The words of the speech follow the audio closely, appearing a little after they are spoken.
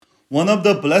One of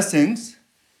the blessings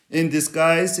in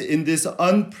disguise in this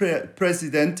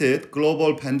unprecedented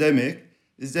global pandemic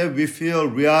is that we feel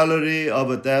reality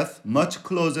of death much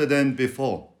closer than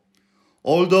before.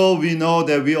 Although we know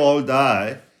that we all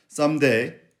die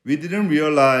someday, we didn't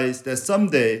realize that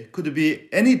someday could be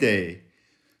any day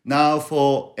now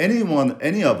for anyone,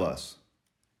 any of us.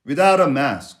 Without a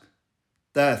mask,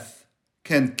 death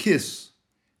can kiss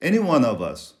any one of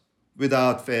us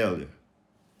without failure.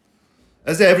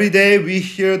 As every day we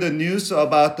hear the news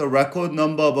about the record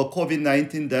number of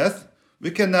COVID-19 deaths,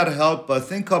 we cannot help but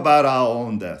think about our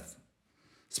own death.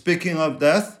 Speaking of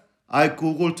death, I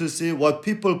Googled to see what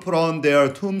people put on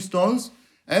their tombstones,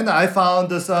 and I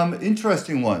found some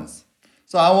interesting ones.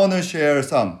 So I want to share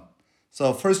some.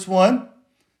 So first one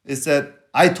is that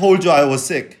I told you I was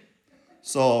sick.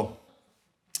 So,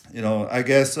 I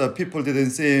guess people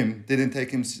didn't take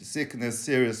him sickness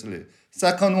seriously.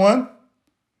 Second one,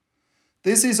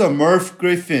 this is a Merv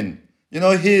Griffin. He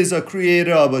is a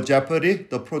creator of Jeopardy,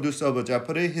 the producer of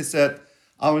Jeopardy. He said,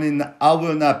 I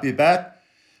will not be back.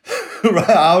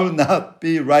 I will not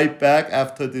be right back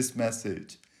after this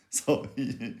message. So,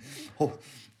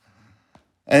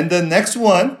 and the next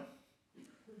one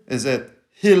is that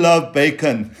he loved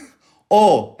bacon.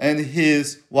 Oh, and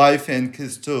his wife and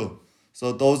kids too.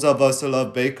 So those of us who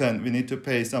love bacon, we need to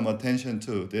pay some attention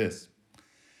to this.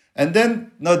 And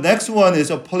then the next one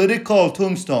is a political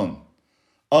tombstone.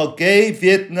 A gay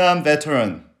Vietnam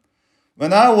veteran.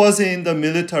 When I was in the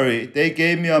military, they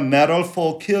gave me a medal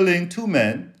for killing 2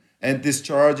 men and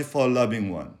discharge for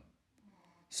loving one.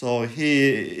 So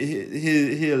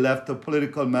he left a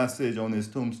political message on his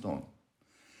tombstone.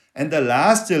 And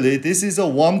lastly, this is a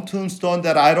warm tombstone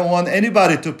that I don't want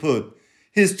anybody to put.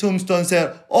 His tombstone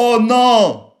said, oh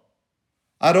no,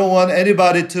 I don't want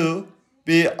anybody to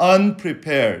be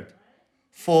unprepared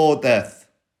for death.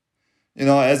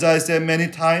 As I said many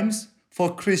times,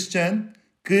 for Christian,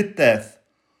 good death,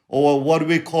 or what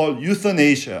we call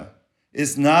euthanasia,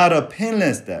 is not a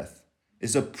painless death.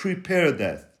 It's a prepared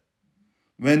death.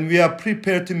 When we are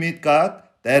prepared to meet God,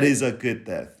 that is a good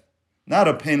death, not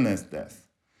a painless death.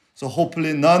 So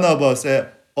hopefully none of us say,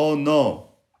 oh no.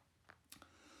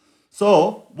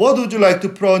 So what would you like to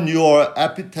put on your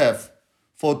epitaph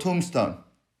for tombstone?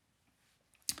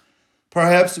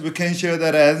 Perhaps we can share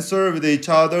that answer with each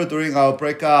other during our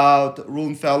breakout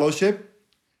room fellowship.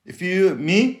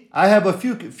 I have a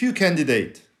few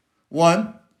candidates.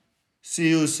 One, see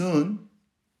you soon.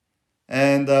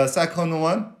 And the second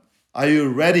one, are you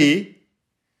ready?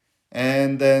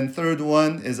 And then third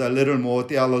one is a little more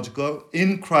theological.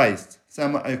 In Christ,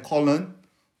 semicolon,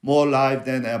 more life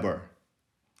than ever.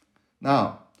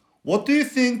 Now, what do you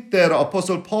think that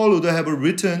Apostle Paul would have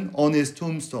written on his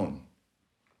tombstone?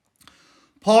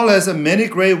 Paul has many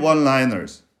great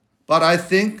one-liners, but I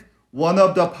think one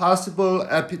of the possible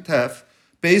epitaph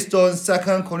based on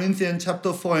 2 Corinthians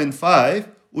chapter 4 and 5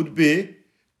 would be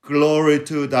glory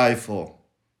to die for.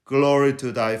 Glory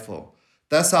to die for.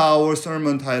 That's our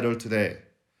sermon title today.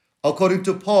 According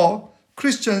to Paul,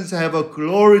 Christians have a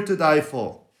glory to die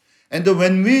for. And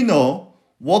when we know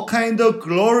what kind of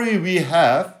glory we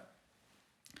have,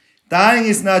 dying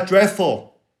is not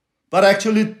dreadful, but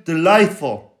actually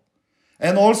delightful.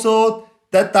 And also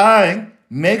that dying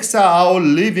makes our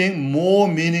living more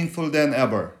meaningful than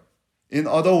ever. In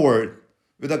other words,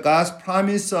 with God's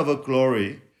promise of a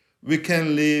glory, we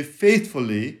can live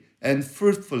faithfully and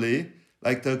fruitfully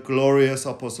like the glorious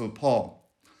Apostle Paul.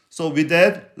 So with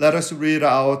that, let us read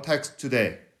our text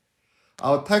today.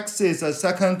 Our text is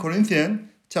 2 Corinthians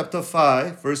chapter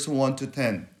 5, verse 1 to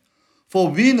 10. For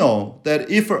we know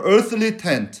that if an earthly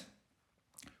tent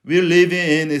we live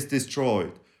in is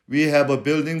destroyed, we have a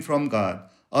building from God,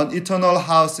 an eternal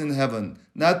house in heaven,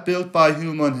 not built by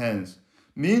human hands.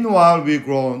 Meanwhile we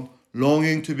groan,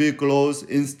 longing to be clothed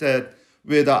instead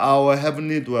with our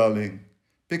heavenly dwelling.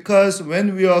 Because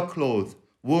when we are clothed,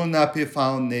 we will not be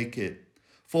found naked.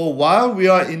 For while we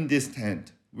are in this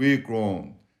tent, we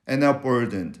groan and are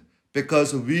burdened,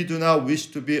 because we do not wish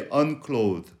to be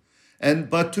unclothed,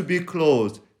 but to be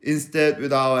clothed instead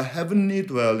with our heavenly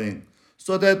dwelling,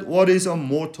 so that what is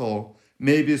immortal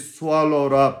may be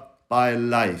swallowed up by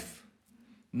life.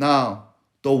 Now,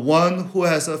 the one who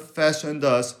has fashioned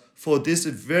us for this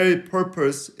very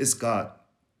purpose is God,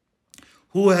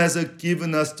 who has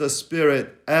given us the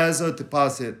Spirit as a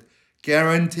deposit,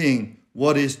 guaranteeing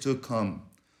what is to come.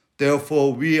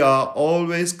 Therefore, we are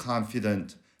always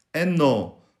confident and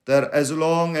know that as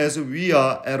long as we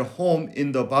are at home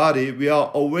in the body, we are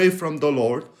away from the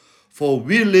Lord, for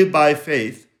we live by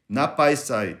faith, not by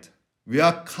sight. We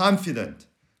are confident,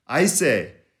 I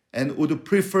say, and would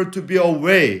prefer to be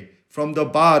away from the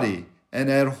body and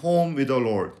at home with the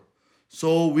Lord.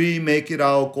 So we make it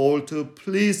our goal to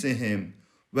please Him,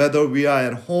 whether we are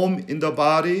at home in the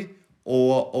body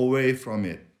or away from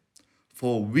it.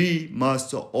 For we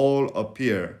must all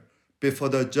appear before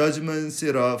the judgment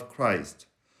seat of Christ,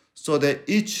 so that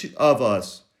each of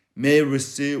us may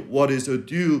receive what is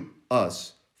due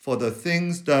us for the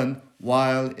things done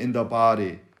while in the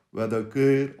body, whether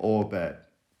good or bad.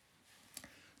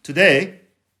 Today,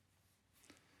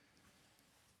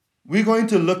 we're going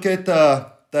to look at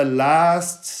the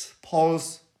last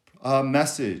Paul's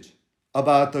message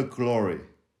about the glory.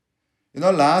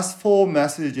 Last four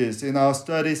messages in our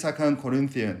study, 2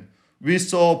 Corinthians, we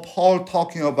saw Paul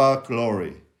talking about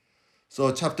glory.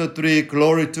 So chapter 3,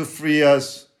 glory to free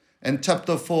us. And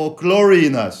chapter 4, glory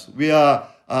in us. We are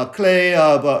clay,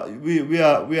 but we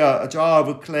are a jar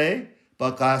of clay,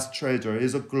 but God's treasure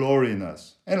is a glory in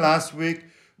us. And last week,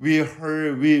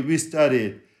 we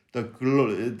studied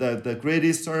the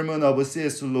greatest sermon of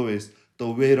C.S. Lewis, The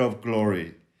Weight of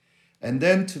Glory. And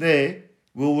then today,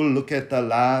 we will look at the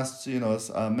last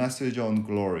message on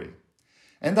glory.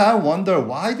 And I wonder,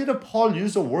 why did Paul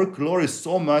use the word glory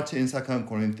so much in 2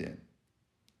 Corinthians?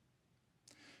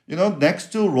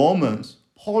 Next to Romans,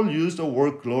 Paul used the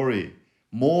word glory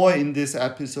more in this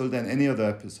episode than any other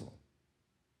episode.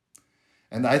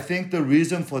 And I think the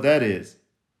reason for that is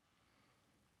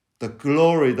the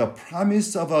glory, the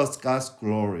promise of us, God's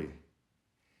glory.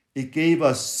 It gave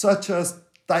us such a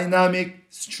dynamic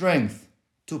strength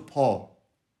to Paul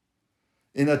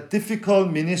in a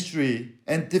difficult ministry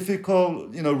and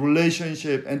difficult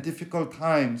relationship and difficult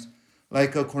times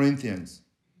like Corinthians.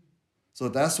 So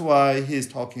that's why he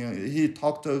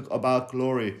talked about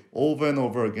glory over and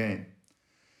over again.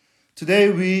 Today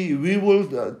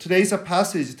today's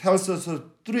passage tells us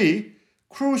three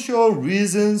crucial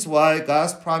reasons why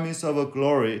God's promise of a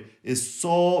glory is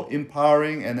so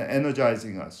empowering and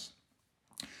energizing us.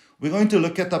 We're going to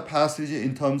look at the passage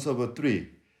in terms of three.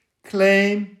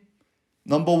 Claim.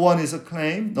 Number one is a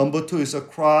claim. Number two is a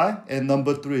cry. And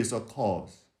number three is a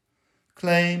cause.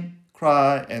 Claim,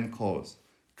 cry, and cause.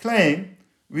 Claim,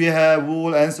 we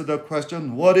will answer the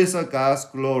question, what is a God's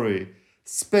glory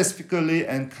specifically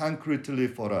and concretely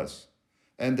for us?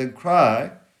 And then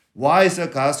cry, why is a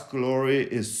God's glory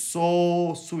is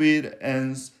so sweet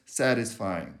and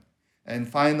satisfying? And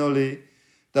finally,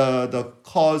 the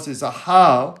cause is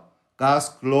how God's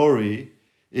glory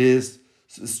is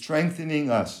strengthening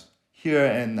us here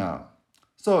and now.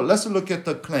 So let's look at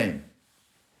the claim.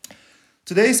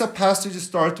 Today's passage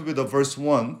starts with verse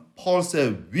 1. Paul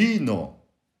said, we know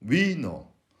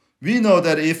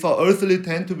that if our earthly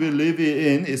tent to be living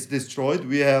in is destroyed,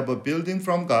 we have a building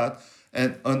from God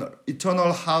and an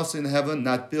eternal house in heaven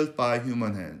not built by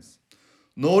human hands.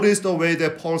 Notice the way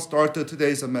that Paul started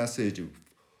today's message.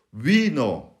 We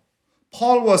know.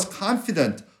 Paul was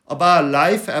confident about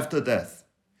life after death.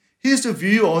 His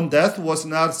view on death was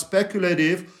not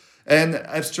speculative and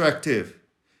abstractive.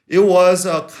 It was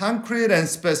concrete and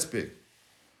specific.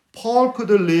 Paul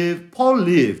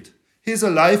lived his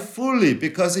life fully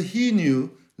because he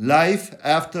knew life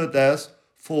after death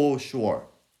for sure.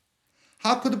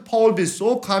 How could Paul be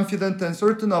so confident and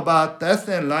certain about death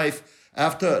and life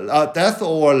after death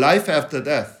or life after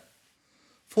death?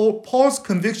 For Paul's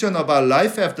conviction about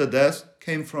life after death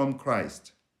came from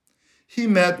Christ. He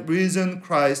met risen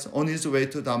Christ on his way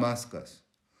to Damascus.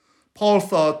 Paul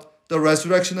thought the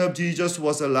resurrection of Jesus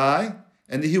was a lie,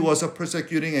 and he was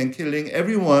persecuting and killing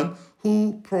everyone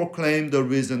who proclaimed the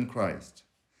risen Christ.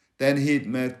 Then he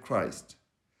met Christ.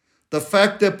 The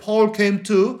fact that Paul came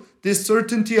to this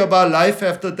certainty about life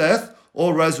after death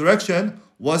or resurrection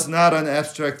was not an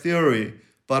abstract theory,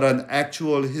 but an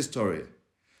actual history.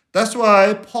 That's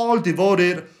why Paul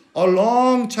devoted a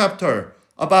long chapter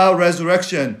about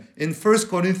resurrection in 1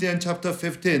 Corinthians chapter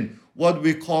 15, what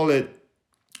we call the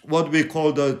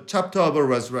chapter of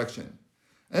resurrection.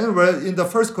 And in the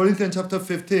 1 Corinthians chapter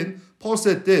 15, Paul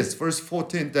said this, verse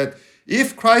 14, that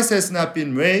if Christ has not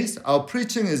been raised, our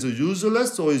preaching is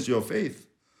useless, so is your faith.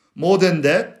 More than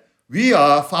that, we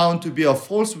are found to be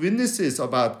false witnesses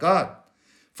about God.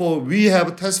 For we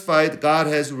have testified God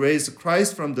has raised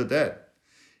Christ from the dead.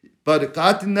 But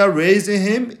God did not raise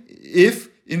him if,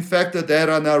 in fact, the dead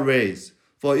are not raised.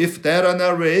 For if dead are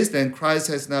not raised, then Christ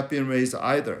has not been raised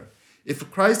either.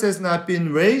 If Christ has not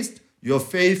been raised, your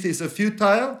faith is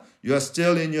futile, you are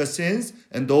still in your sins,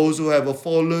 and those who have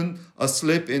fallen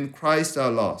asleep in Christ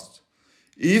are lost.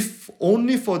 If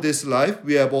only for this life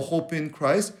we have a hope in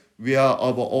Christ, we are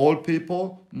of all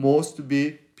people most to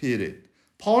be pitied.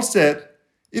 Paul said,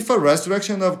 if a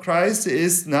resurrection of Christ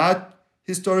is not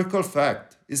historical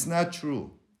fact, it's not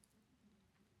true.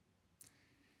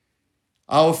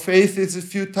 our faith is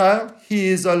futile, he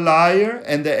is a liar,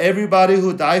 and that everybody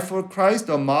who died for Christ,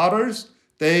 the martyrs,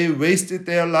 they wasted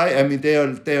their life,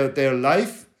 their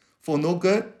life for no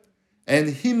good, and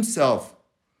himself,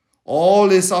 all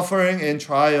his suffering and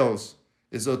trials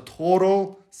is a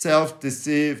total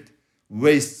self-deceived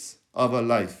waste of a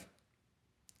life.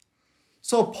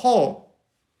 So Paul,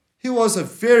 he was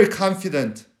very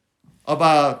confident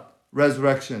about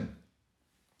resurrection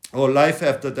or life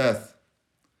after death.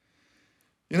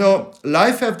 You know,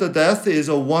 life after death is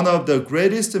one of the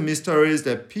greatest mysteries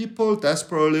that people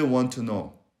desperately want to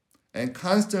know and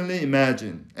constantly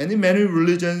imagine. And many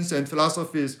religions and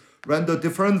philosophies render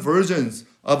different versions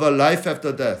of a life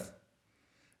after death.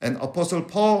 And Apostle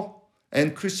Paul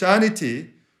and Christianity,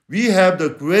 we have the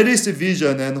greatest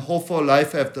vision and hope for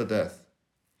life after death.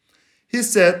 He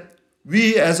said,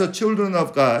 we as a children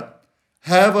of God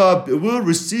will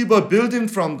receive a building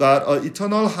from God, an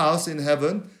eternal house in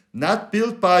heaven, not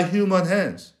built by human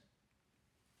hands.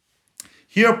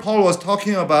 Here Paul was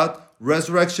talking about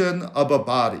resurrection of a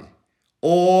body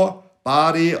or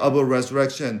body of a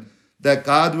resurrection that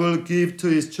God will give to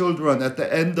his children at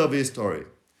the end of his story.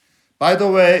 By the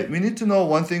way, we need to know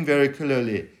one thing very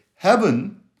clearly.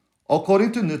 Heaven,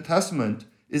 according to New Testament,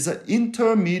 is an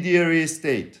intermediary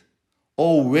state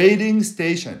or waiting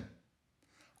station.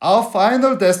 Our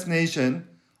final destination,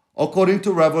 according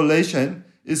to Revelation,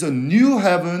 is a new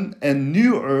heaven and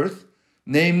new earth,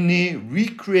 namely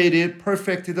recreated,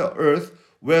 perfected earth,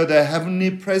 where the heavenly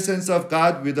presence of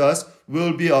God with us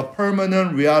will be a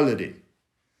permanent reality.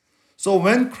 So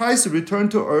when Christ returned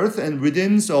to earth and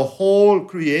redeems the whole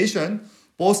creation,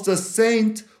 both the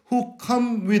saints who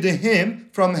come with him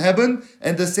from heaven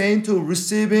and the saints who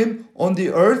receive him on the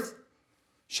earth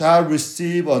shall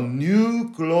receive a new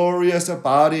glorious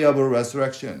body of a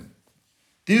resurrection.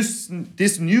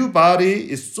 This new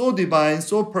body is so divine,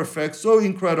 so perfect, so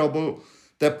incredible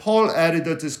that Paul added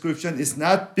the description is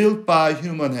not built by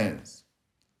human hands.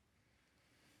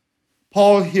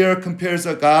 Paul here compares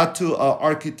a God to an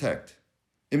architect.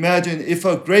 Imagine if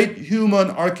a great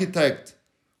human architect,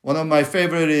 one of my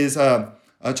favorite is a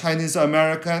Chinese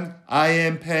American,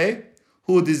 I.M. Pei,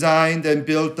 who designed and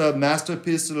built a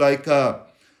masterpiece like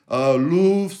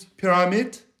Louvre's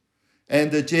pyramid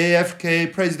and the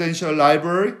JFK Presidential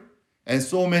Library and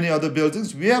so many other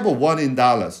buildings. We have one in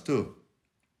Dallas too.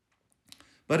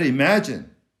 But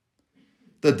imagine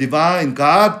the divine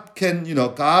God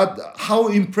God, how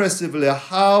impressively,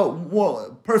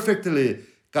 how perfectly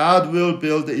God will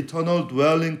build the eternal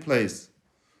dwelling place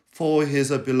for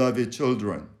his beloved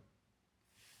children.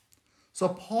 So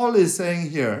Paul is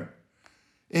saying here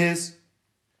is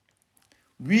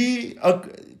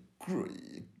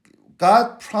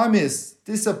God promised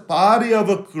this a body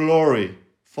of glory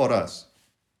for us.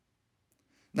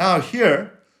 Now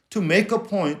here, to make a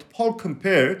point, Paul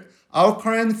compared our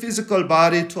current physical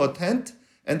body to a tent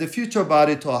and the future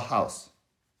body to a house.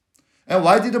 And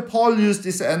why did Paul use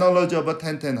this analogy of a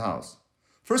tent and house?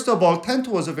 First of all, tent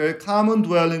was a very common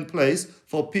dwelling place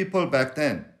for people back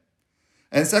then.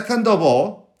 And second of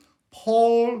all,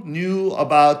 Paul knew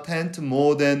about tent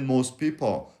more than most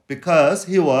people because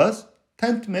he was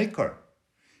tent maker.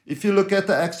 If you look at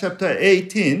the Acts chapter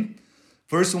 18,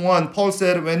 verse 1, Paul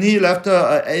said when he left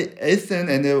Athens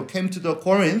and came to the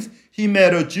Corinth, he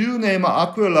met a Jew named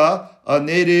Aquila, a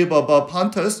native of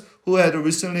Pontus, who had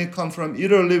recently come from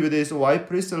Italy with his wife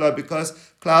Priscilla because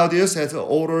Claudius had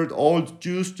ordered all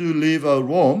Jews to leave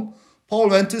Rome. Paul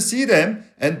went to see them,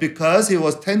 and because he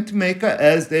was tent maker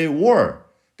as they were,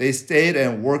 they stayed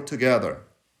and worked together.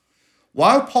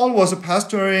 While Paul was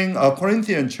pastoring a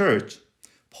Corinthian church,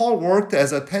 Paul worked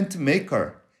as a tent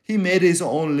maker. He made his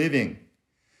own living.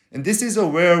 And this is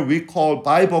where we call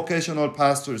bivocational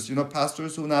pastors. You know,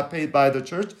 pastors who are not paid by the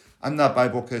church. I'm not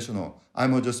bivocational.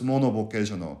 I'm just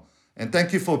monovocational. And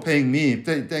thank you for paying me.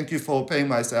 Thank you for paying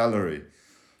my salary.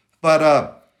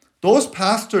 But those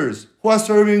pastors who are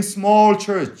serving small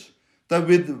church that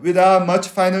without much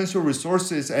financial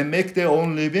resources and make their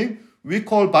own living, we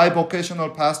call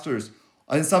bivocational pastors.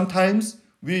 And sometimes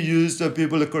we use the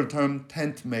biblical term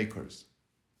tent makers.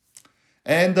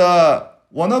 And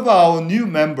one of our new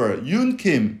member, Yoon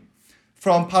Kim,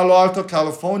 from Palo Alto,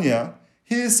 California,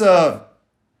 his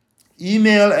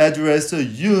email address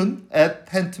is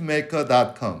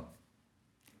yoon@tentmaker.com.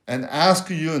 And ask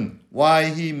Yoon why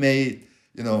he made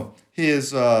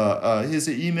his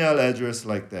email address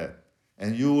like that.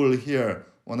 And you will hear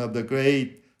one of the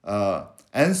great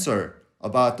answer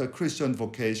about the Christian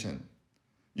vocation.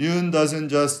 Yoon doesn't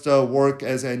just work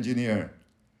as an engineer.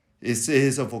 It's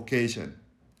his vocation.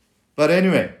 But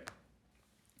anyway,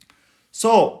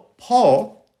 so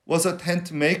Paul was a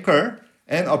tent maker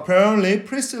And apparently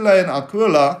Priscilla and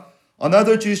Aquila,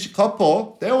 another Jewish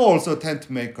couple, they were also tent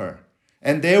maker.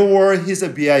 And they were his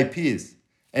VIPs.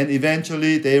 And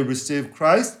eventually they received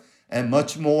Christ, and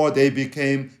much more they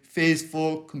became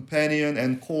faithful companion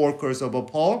and co-workers of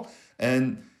Paul.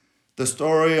 And the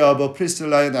story of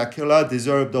Priscilla and Aquila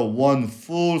deserved a one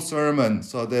full sermon,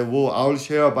 so I'll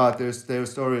share about their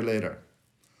story later.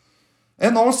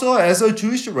 And also, as a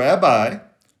Jewish rabbi,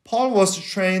 Paul was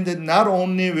trained not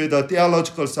only with a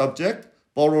theological subject,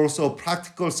 but also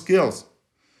practical skills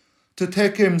to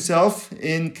take himself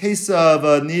in case of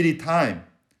a needy time.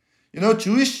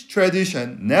 Jewish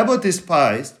tradition never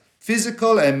despised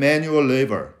physical and manual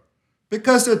labor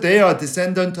because they are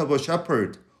descendant of a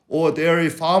shepherd or dairy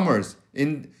farmers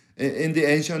in the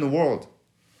ancient world.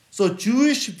 So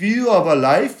Jewish view of a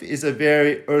life is a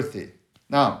very earthy.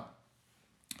 Now,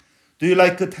 do you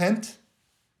like a tent?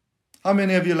 How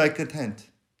many of you like a tent?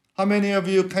 How many of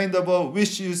you kind of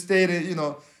wish you stayed in,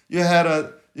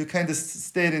 you kind of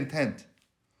stayed in tent?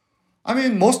 I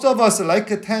mean, most of us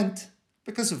like a tent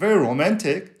because it's very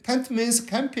romantic. Tent means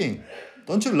camping.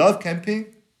 Don't you love camping?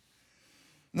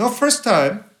 First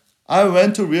time I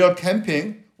went to real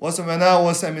camping was when I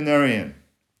was seminarian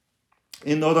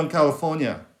in Northern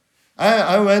California.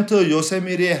 I went to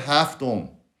Yosemite Half Dome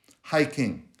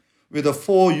hiking with the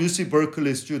 4 UC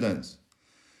Berkeley students.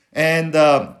 And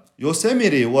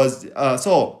Yosemite was,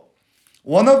 so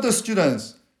one of the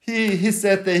students, he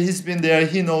said that he's been there,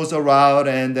 he knows the route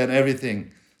and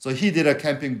everything. So he did a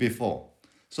camping before.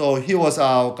 So he was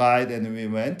our guide and we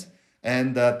went.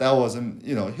 And that wasn't,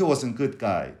 he wasn't a good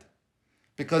guide.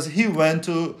 Because he went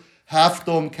to Half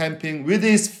Dome camping with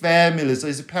his family. So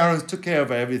his parents took care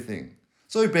of everything.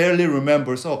 So he barely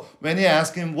remembers. So when he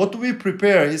asked him, what do we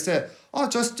prepare? He said,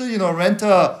 just to, rent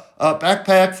a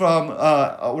backpack from,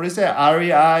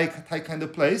 REI type kind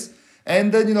of place.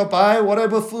 And then, buy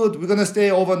whatever food. We're going to stay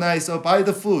overnight, so buy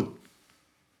the food.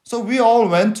 So we all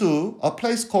went to a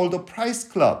place called the Price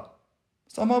Club.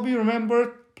 Some of you remember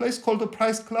a place called the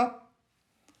Price Club?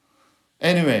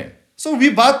 Anyway, so we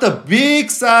bought the big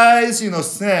size,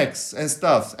 snacks and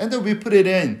stuff. And then we put it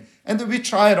in. And then we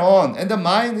tried on. And then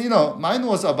mine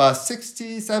was about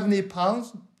 60, 70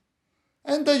 pounds.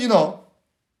 And then, it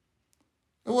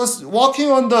was walking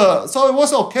on so it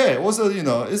was okay. It was,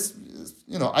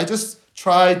 I just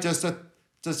tried just a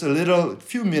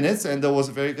few minutes and it was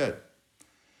very good.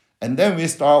 And then we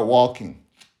start walking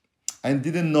and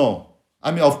didn't know. I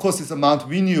mean, of course, it's a mount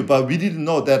we knew, but we didn't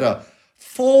know that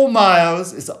 4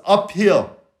 miles is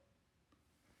uphill.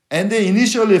 And then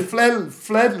initially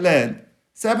flat land,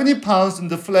 70 pounds in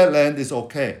the flat land is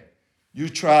okay. You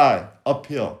try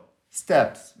uphill,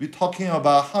 steps. We're talking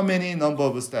about how many number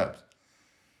of steps.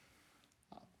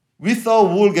 We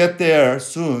thought we'll get there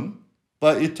soon,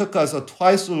 but it took us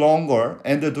twice longer.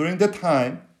 And during the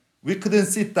time, we couldn't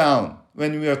sit down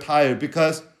when we were tired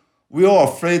because we were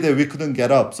afraid that we couldn't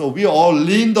get up. So we all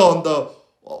leaned on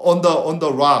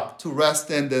the rock to rest,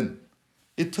 and then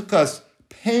it took us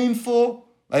painful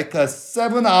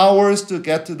 7 hours to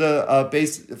get to the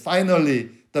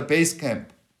base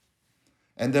camp.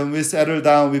 And then we settled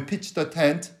down, we pitched the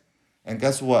tent, and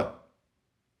guess what?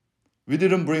 We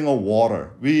didn't bring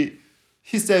water.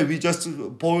 He said we just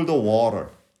boiled the water.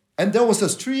 And there was a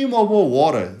stream of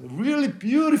water, really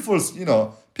beautiful,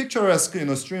 picturesque,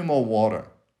 stream of water.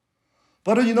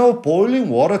 But boiling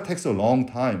water takes a long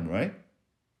time, right?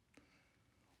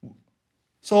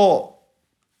 So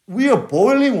we are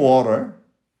boiling water,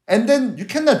 and then you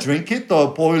cannot drink it, the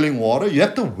boiling water. You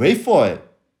have to wait for it.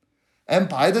 And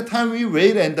by the time we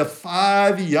wait and the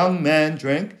 5 young men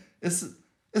drank, it's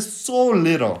so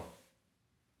little.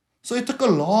 So it took a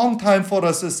long time for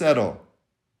us to settle.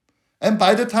 And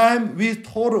by the time we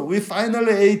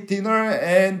finally ate dinner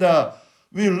and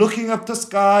we're looking up the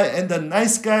sky and the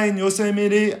night sky in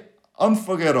Yosemite,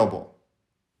 unforgettable.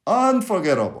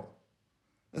 Unforgettable.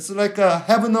 It's like a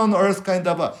heaven on earth kind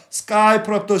of a sky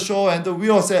put up the show, and we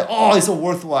all say, it's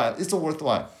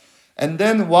worthwhile. And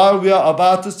then while we are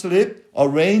about to sleep, a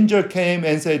ranger came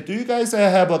and said, do you guys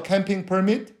have a camping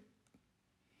permit?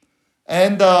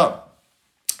 And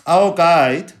our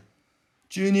guide,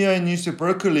 junior in UC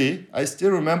Berkeley, I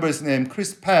still remember his name,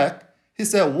 Chris Pack, he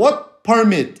said, what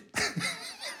permit?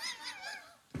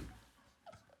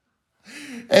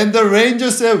 And the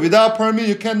ranger said, without permit,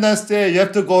 you cannot stay. You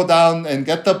have to go down and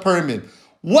get the permit.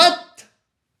 What?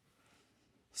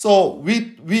 So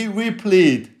we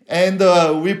plead, and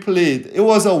we plead. It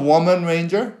was a woman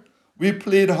ranger. We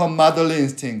plead her motherly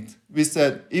instinct. We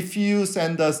said, if you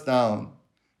send us down,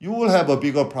 you will have a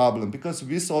bigger problem because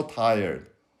we're so tired.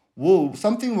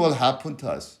 Something will happen to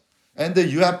us. And then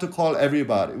you have to call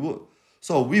everybody.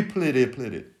 So we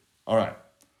pleaded. All right.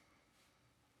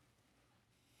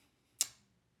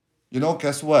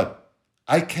 Guess what?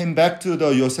 I came back to the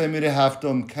Yosemite Half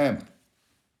Dome camp.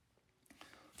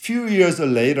 Few years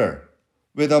later,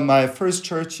 with my first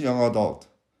church young adult,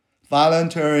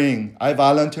 I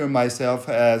volunteered myself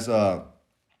as a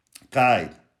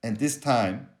guide. And this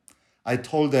time, I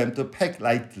told them to pack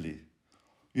lightly.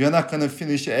 You're not going to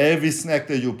finish every snack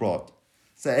that you brought.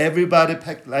 So everybody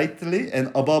packed lightly,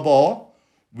 and above all,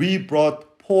 we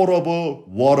brought portable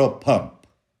water pump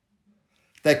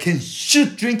that can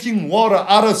shoot drinking water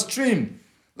out of stream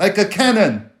like a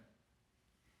cannon.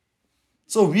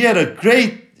 So we had a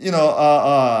great,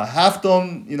 half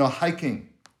dome, hiking.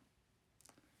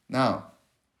 Now,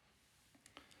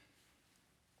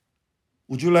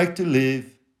 would you like to live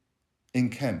in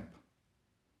camp?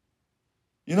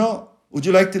 Would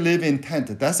you like to live in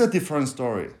tent? That's a different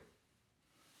story.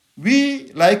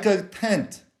 We like a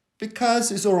tent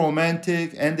because it's a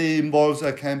romantic and it involves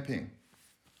a camping.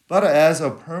 But as a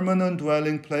permanent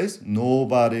dwelling place,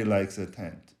 nobody likes a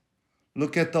tent.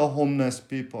 Look at the homeless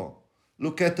people.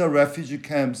 Look at the refugee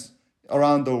camps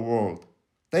around the world.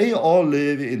 They all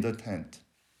live in the tent.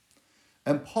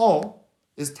 And Paul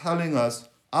is telling us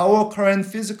our current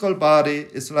physical body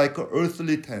is like an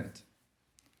earthly tent.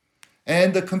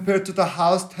 And compared to the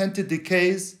house, tent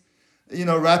decays,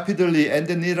 rapidly and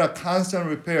they need a constant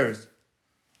repairs.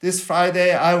 This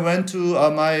Friday, I went to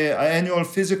my annual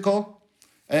physical,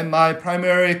 and my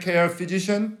primary care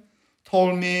physician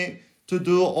told me to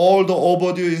do all the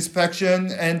overdue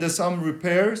inspection and some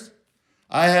repairs.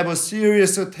 I have a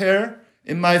serious tear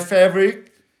in my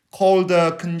fabric called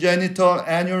congenital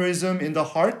aneurysm in the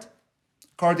heart,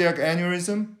 cardiac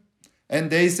aneurysm.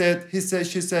 And she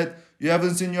said, you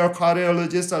haven't seen your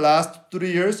cardiologist the last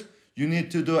 3 years? You need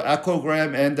to do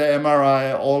echogram and the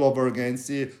MRI all over again,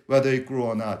 see whether it grew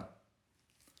or not.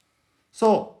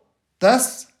 So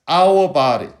that's our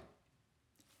body.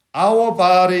 Our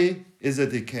body is a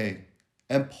decay.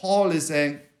 And Paul is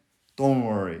saying, don't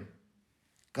worry.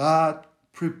 God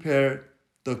prepared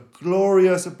the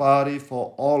glorious body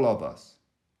for all of us.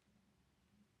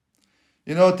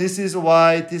 This is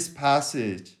why this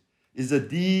passage is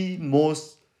the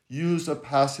most used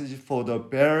passage for the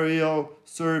burial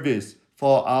service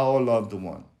for our loved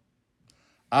one.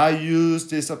 I used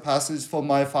this passage for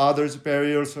my father's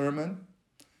burial sermon,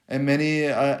 and many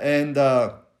and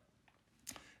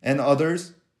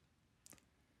others.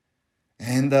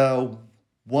 And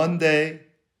one day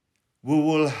we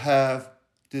will have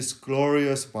this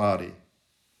glorious body.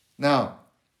 Now,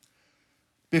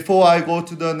 before I go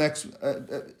to the next,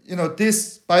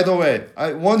 this, by the way,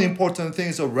 one important thing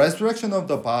is the resurrection of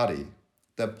the body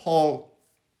that Paul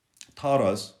taught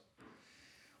us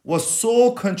was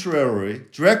so contrary,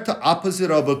 direct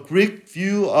opposite of a Greek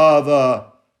view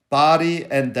of body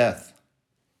and death.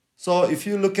 So if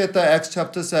you look at the Acts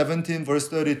chapter 17, verse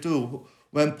 32,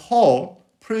 when Paul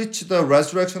preached the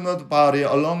resurrection of the body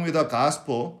along with the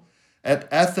gospel at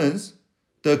Athens,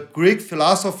 the Greek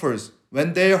philosophers,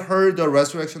 when they heard the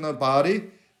resurrection of the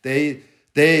body,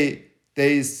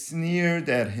 they sneered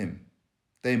at him.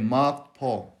 They mocked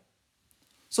Paul.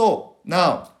 So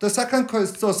now the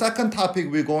second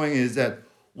topic we're going is that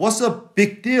what's the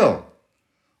big deal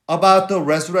about the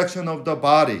resurrection of the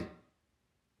body?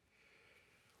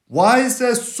 Why is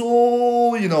that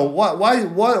so,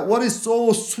 what is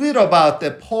so sweet about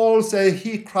that? Paul said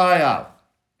he cried out.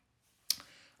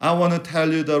 I want to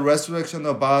tell you the resurrection of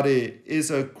the body is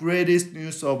the greatest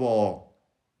news of all.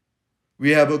 We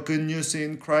have a good news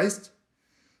in Christ.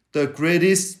 The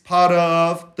greatest part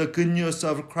of the good news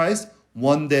of Christ,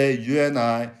 one day you and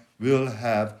I will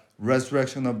have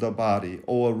resurrection of the body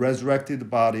or resurrected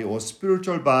body or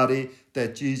spiritual body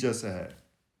that Jesus had.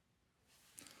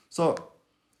 So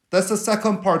that's the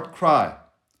second part, cry.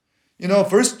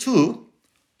 Verse 2,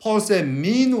 Paul said,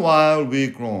 meanwhile we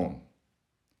groan.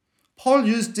 Paul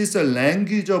used this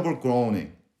language of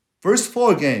groaning. Verse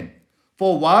 4 again,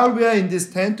 for while we are in this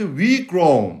tent, we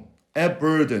groan and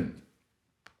burdened.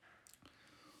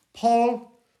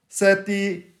 Paul said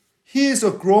he is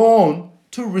a groan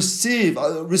to receive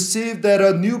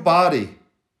that new body.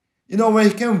 When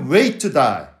he can wait to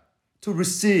die, to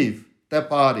receive that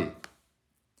body.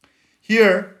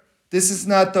 Here, this is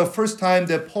not the first time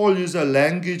that Paul used a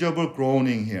language of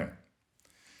groaning here.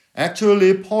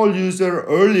 Actually, Paul used it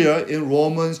earlier in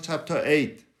Romans chapter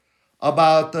 8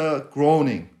 about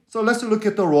groaning. So let's look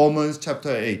at the Romans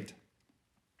chapter 8.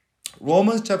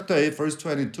 Romans chapter 8, verse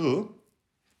 22.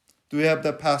 Do we have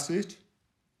that passage?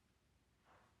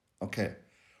 Okay.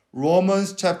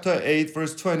 Romans chapter 8,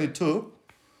 verse 22.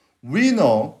 We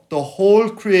know the whole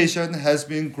creation has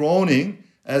been groaning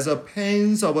as a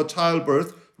pains of a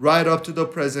childbirth right up to the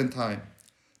present time.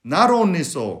 Not only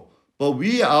so, but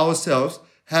we ourselves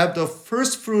have the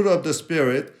first fruit of the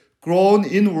Spirit grown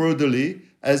inwardly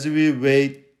as we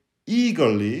wait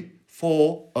eagerly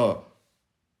for a.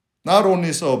 Not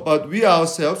only so, but we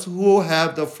ourselves who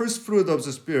have the first fruit of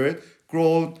the Spirit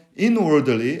grown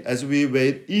inwardly as we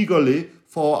wait eagerly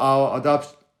for our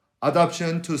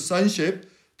adoption to sonship,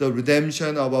 the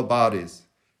redemption of our bodies.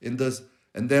 And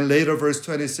then later, verse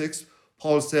 26,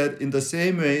 Paul said, in the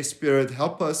same way, Spirit,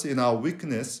 help us in our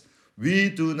weakness. We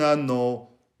do not know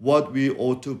what we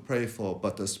ought to pray for,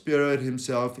 but the Spirit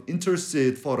himself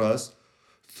intercedes for us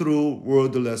through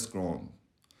wordless groan.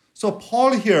 So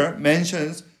Paul here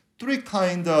mentions three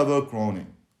kinds of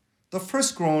groaning. The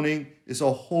first groaning is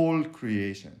a whole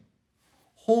creation.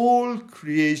 Whole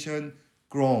creation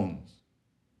groans.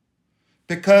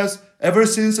 Because ever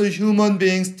since the human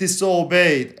beings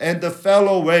disobeyed and fell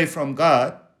away from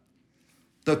God,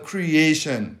 the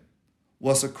creation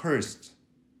was cursed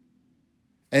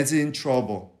and is in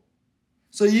trouble.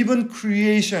 So even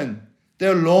creation,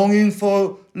 they're longing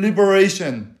for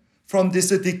liberation from this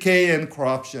decay and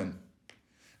corruption.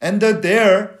 And that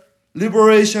their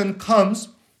liberation comes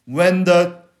when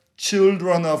the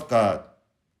children of God,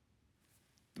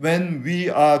 when we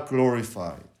are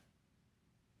glorified.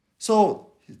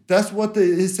 So that's what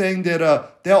he's saying,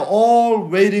 that they're all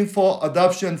waiting for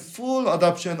adoption, full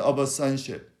adoption of a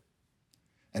sonship.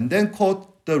 And then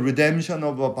quote the redemption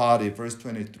of a body, verse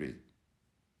 23.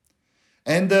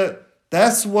 And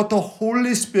that's what the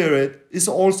Holy Spirit is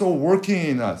also working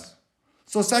in us.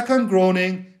 So second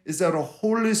groaning is that the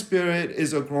Holy Spirit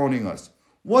is groaning us.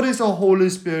 What is the Holy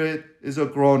Spirit is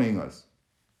groaning us?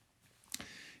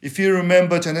 If you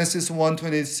remember Genesis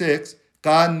 1:26,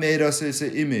 God made us his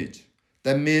image.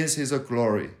 That means his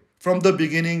glory. From the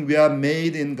beginning, we are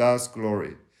made in God's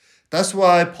glory. That's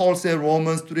why Paul said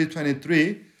Romans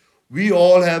 3:23, we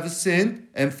all have sinned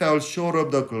and fell short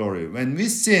of the glory. When we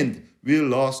sinned, we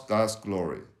lost God's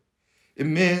glory. It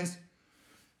means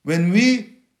when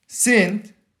we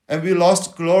sinned and we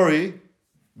lost glory,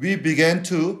 we began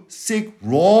to seek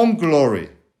wrong glory.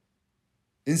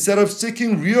 Instead of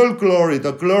seeking real glory,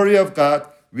 the glory of God,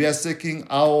 we are seeking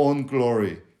our own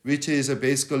glory, which is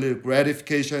basically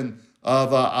gratification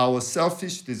of our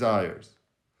selfish desires.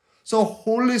 So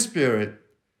Holy Spirit,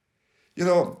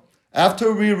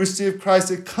 after we receive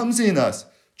Christ, it comes in us,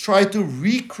 try to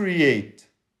recreate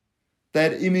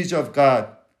that image of God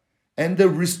and to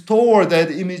restore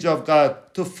that image of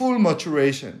God to full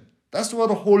maturation. That's what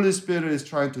the Holy Spirit is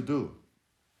trying to do.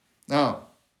 Now,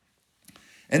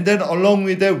 and then along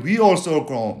with that, we also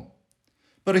groan.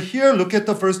 But here, look at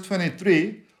the verse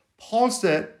 23. Paul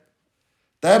said,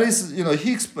 that is,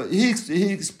 he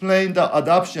explained the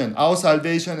adoption. Our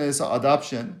salvation is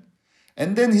adoption.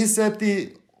 And then he said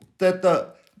that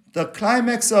the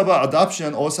climax of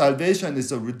adoption or salvation is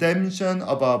the redemption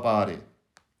of our body.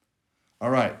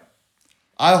 All right.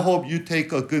 I hope you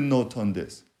take a good note on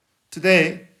this.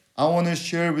 Today, I want to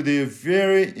share with you a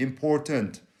very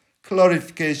important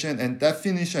clarification and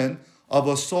definition of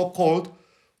a so-called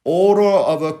order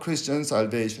of a Christian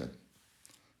salvation.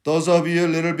 Those of you a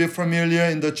little bit familiar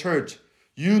in the church,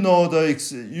 you know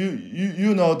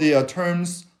the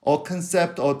terms or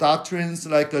concept or doctrines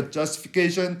like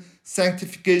justification,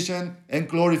 sanctification, and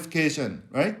glorification,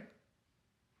 right?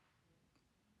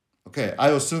 Okay, I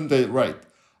assume that right.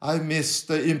 I missed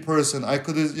the in person. I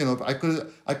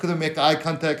couldn't make eye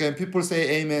contact, and people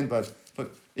say amen, but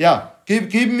yeah,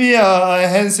 give me a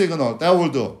hand signal. That will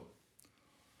do.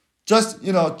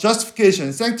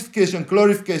 Justification, sanctification,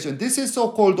 glorification. This is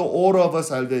so-called the order of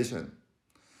salvation.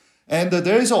 And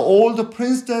there is an old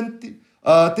Princeton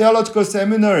theological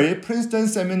seminary, Princeton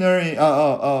seminary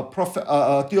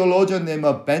theologian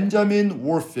named Benjamin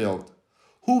Warfield,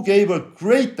 who gave a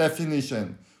great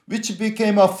definition, which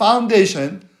became a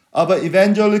foundation of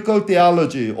evangelical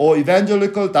theology or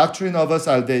evangelical doctrine of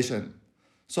salvation.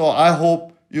 So I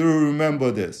hope you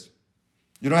remember this.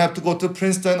 You don't have to go to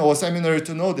Princeton or seminary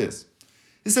to know this.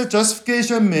 He said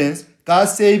justification means God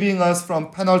saving us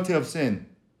from penalty of sin,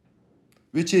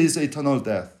 which is eternal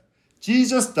death.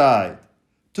 Jesus died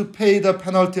to pay the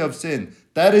penalty of sin.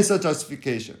 That is a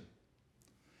justification.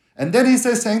 And then he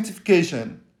says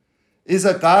sanctification is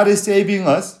that God is saving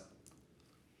us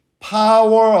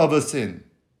power of sin.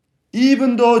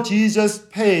 Even though Jesus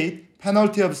paid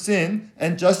penalty of sin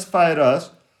and justified us,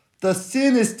 the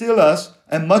sin is still us,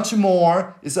 and much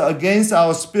more is against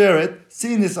our spirit.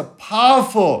 Sin is a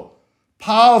powerful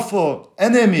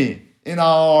enemy in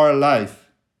our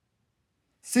life.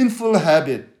 Sinful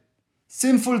habit,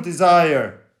 sinful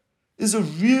desire is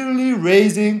really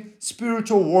raising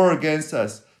spiritual war against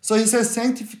us. So he says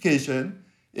sanctification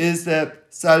is that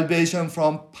salvation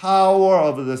from power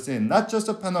of the sin, not just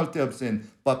the penalty of sin,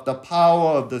 but the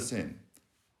power of the sin.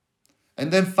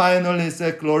 And then finally he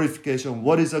said glorification.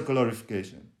 What is a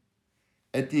glorification?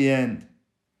 At the end,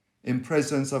 in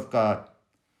presence of God,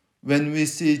 when we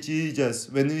see Jesus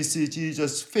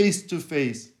face to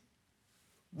face,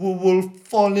 we will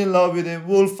fall in love with him.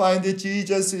 We'll find that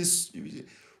Jesus is,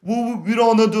 we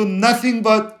don't want to do nothing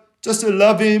but just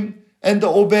love him and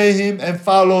obey him and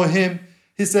follow him.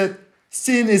 He said,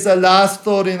 sin is a last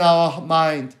thought in our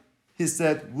mind. He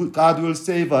said, God will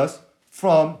save us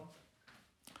from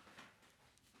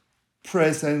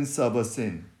presence of a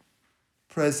sin.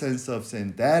 Presence of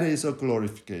sin. That is a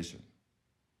glorification.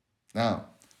 Now,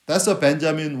 that's a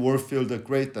Benjamin Warfield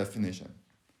great definition.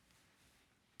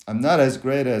 I'm not as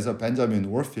great as a Benjamin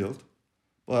Warfield,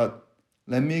 but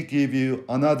let me give you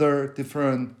another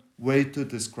different way to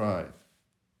describe.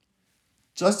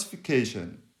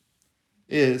 Justification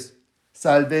is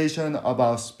salvation of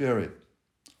our spirit,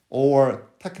 or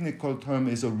technical term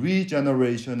is a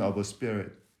regeneration of a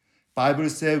spirit. Bible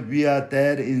says we are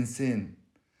dead in sin.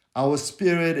 Our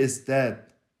spirit is dead.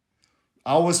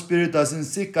 Our spirit doesn't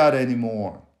seek God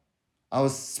anymore. Our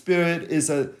spirit is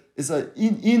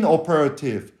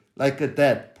inoperative, like a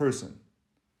dead person.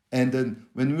 And then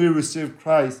when we receive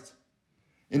Christ,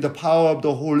 in the power of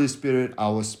the Holy Spirit,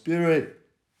 our spirit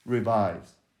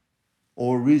revives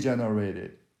or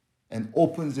regenerated and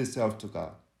opens itself to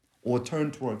God or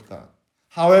turn toward God.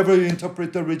 However you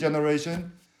interpret the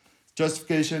regeneration,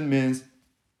 justification means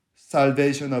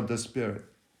salvation of the spirit.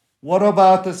 What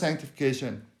about the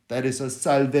sanctification? That is a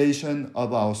salvation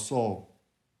of our soul.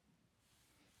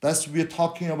 That's we're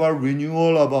talking about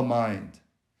renewal of our mind.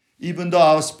 Even though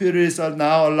our spirits are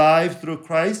now alive through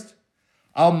Christ,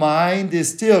 our mind is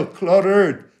still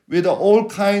cluttered with all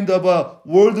kind of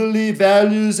worldly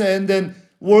values and then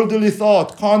worldly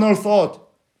thought, carnal thought.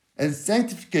 And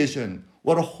sanctification,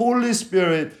 what the Holy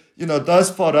Spirit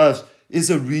does for us, is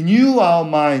to renew our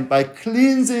mind by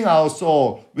cleansing our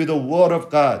soul with the Word of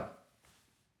God.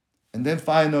 And then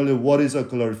finally, what is a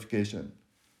glorification?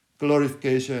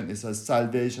 Glorification is a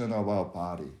salvation of our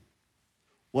body.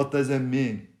 What does it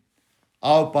mean?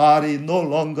 Our body no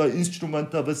longer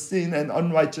instrument of sin and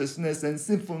unrighteousness and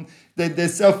sinful, the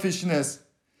selfishness.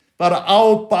 But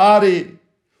our body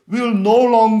will no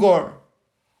longer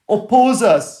oppose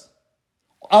us.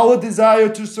 Our desire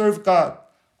to serve God.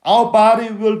 Our body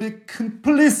will be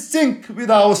complete sync with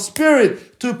our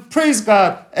spirit to praise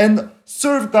God and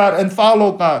serve God and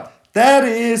follow God. That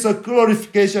is a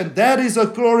glorification. That is a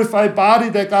glorified body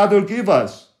that God will give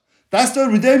us. That's the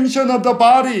redemption of the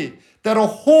body that a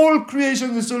whole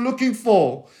creation is looking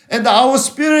for. And our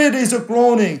spirit is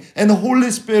groaning, and the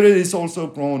Holy Spirit is also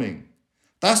groaning.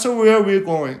 That's where we're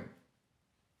going.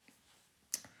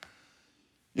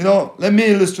 Let me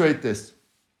illustrate this.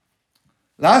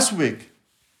 Last week,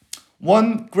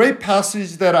 one great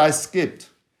passage that I skipped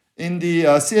in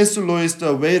the C.S. Lewis,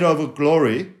 The Weight of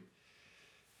Glory,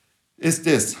 is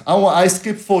this. I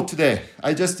skipped for today.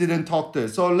 I just didn't talk to it.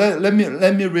 So let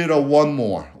me read one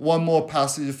more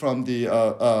passage from the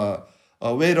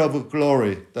Weight of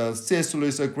Glory, the C.S.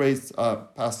 Lewis great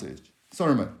passage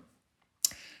sermon.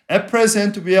 At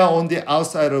present, we are on the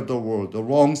outside of the world, the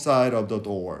wrong side of the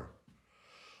door.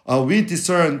 We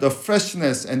discern the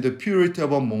freshness and the purity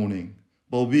of a morning,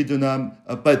 but we do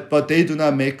not. But they do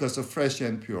not make us fresh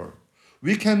and pure.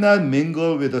 We cannot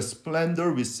mingle with the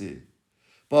splendor we see.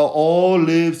 But all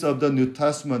lips of the New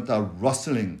Testament are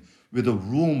rustling with the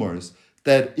rumors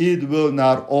that it will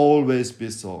not always be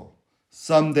so.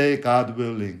 Someday, God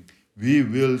willing, we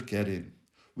will get in.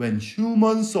 When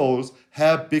human souls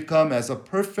have become as a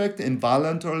perfect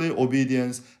involuntary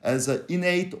obedience as an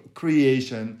innate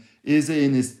creation is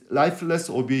in its lifeless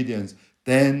obedience,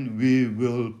 then we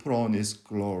will put on its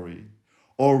glory.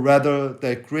 Or rather,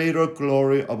 the greater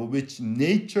glory of which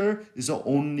nature is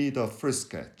only the first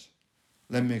sketch.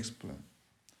 Let me explain.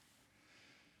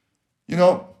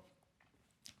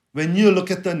 When you look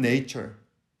at the nature,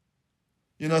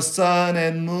 sun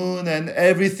and moon and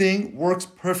everything works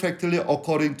perfectly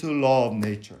according to law of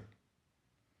nature.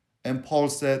 And Paul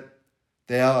said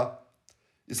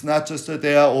it's not just that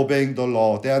they are obeying the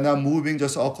law. They are not moving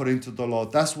just according to the law.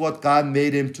 That's what God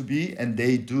made them to be, and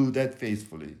they do that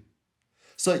faithfully.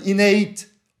 So innate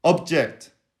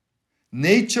object,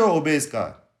 nature obeys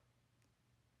God.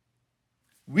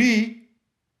 We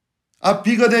are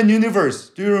bigger than universe.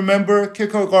 Do you remember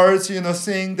Kierkegaard's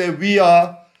saying that we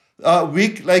are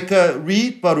weak like a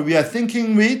reed, but we are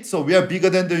thinking reed, so we are bigger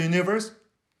than the universe?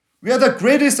 We are the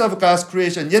greatest of God's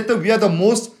creation, yet we are the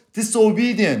most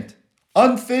disobedient,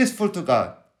 unfaithful to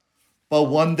God. But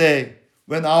one day,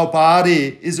 when our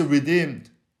body is redeemed,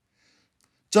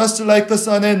 just like the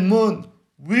sun and moon,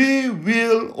 we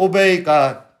will obey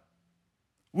God.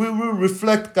 We will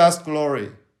reflect God's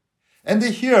glory. And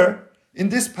here, in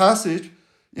this passage,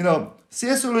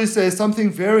 C.S. Lewis says something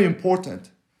very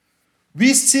important.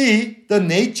 We see the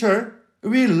nature,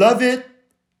 we love it,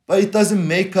 but it doesn't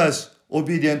make us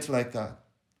obedient like God.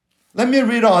 Let me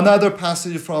read another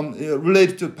passage from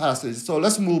related to passage. So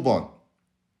let's move on.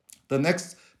 The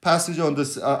next passage on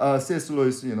this C.S.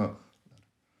 Lewis,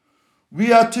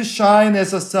 we are to shine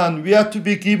as a sun. We are to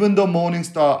be given the morning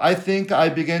star. I think I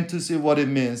began to see what it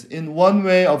means. In one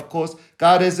way, of course,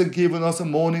 God has given us a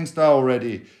morning star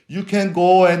already. You can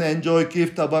go and enjoy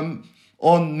gift of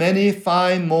on many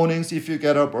fine mornings if you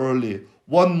get up early.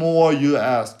 One more, you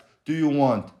ask, do you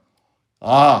want?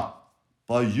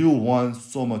 But you want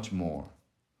so much more.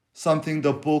 Something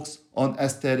the books on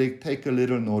aesthetic take a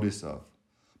little notice of.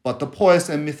 But the poets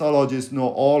and mythologists know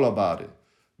all about it.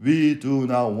 We do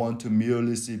not want to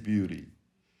merely see beauty.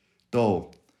 Though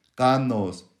God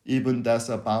knows even that's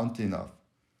about enough.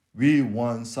 We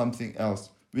want something else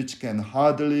which can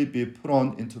hardly be put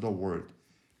on into the world.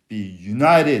 Be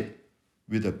united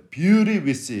with the beauty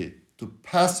we see, to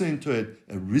pass into it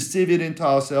and receive it into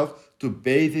ourselves, to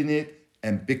bathe in it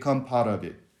and become part of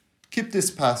it. Keep this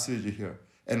passage here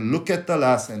and look at the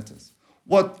last sentence.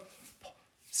 What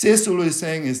C.S. Lewis is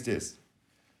saying is this.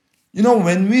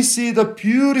 When we see the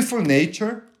beautiful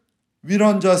nature, we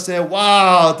don't just say,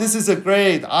 wow, this is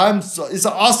it's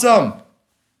awesome.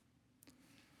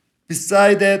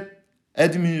 Beside that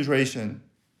admiration,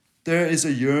 there is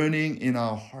a yearning in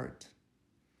our heart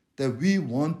that we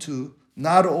want to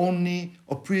not only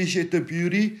appreciate the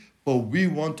beauty, but we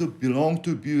want to belong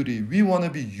to beauty. We want to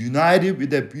be united with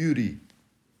that beauty.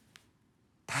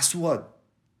 That's what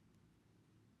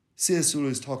C.S.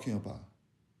 Lewis is talking about.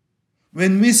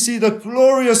 When we see the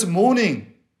glorious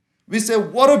morning, we say,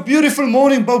 what a beautiful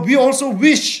morning, but we also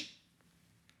wish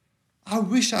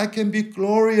I can be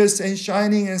glorious and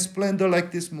shining and splendor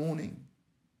like this morning.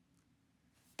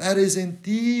 That is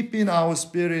deep in our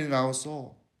spirit, in our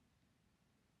soul.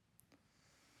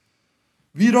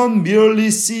 We don't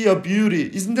merely see a beauty.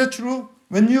 Isn't that true?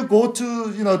 When you go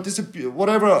to, this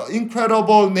whatever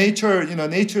incredible nature,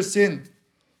 nature scene,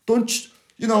 does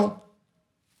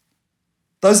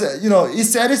it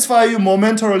satisfy you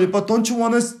momentarily, but don't you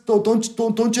want to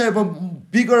don't you have a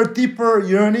bigger, deeper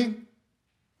yearning?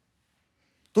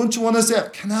 Don't you want to say,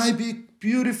 can I be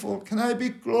beautiful? Can I be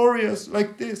glorious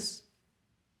like this?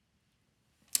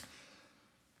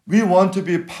 We want to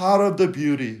be part of the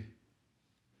beauty.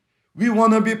 We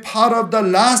want to be part of the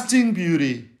lasting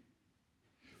beauty.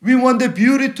 We want the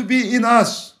beauty to be in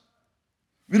us.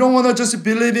 We don't want to just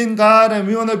believe in God and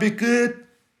we want to be good.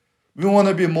 We want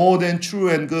to be more than true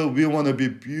and good. We want to be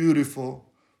beautiful.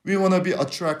 We want to be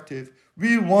attractive.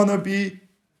 We want to be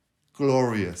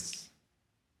glorious.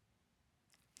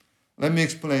 Let me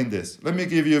explain this. Let me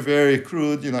give you a very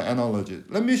crude, analogy.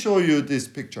 Let me show you this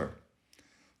picture.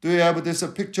 Do you have this a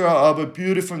picture of a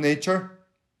beautiful nature?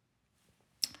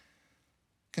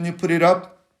 Can you put it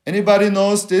up? Anybody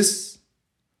knows this?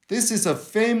 This is a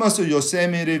famous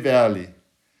Yosemite Valley.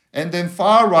 And then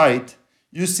far right,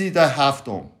 you see the Half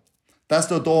Dome. That's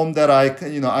the dome that I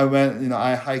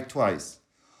hiked twice.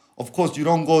 Of course, you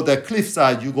don't go the cliff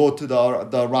side, you go to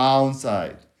the round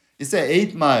side. It's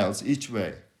 8 miles each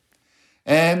way.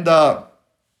 And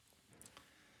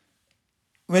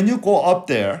when you go up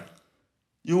there,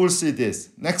 you will see this.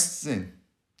 Next thing,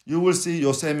 you will see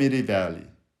Yosemite Valley.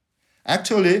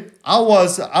 Actually, I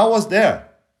was there.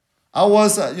 I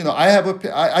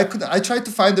tried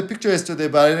to find the picture yesterday,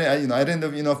 but I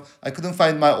didn't I couldn't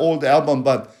find my old album,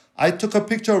 but I took a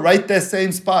picture right that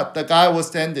same spot the guy was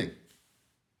standing.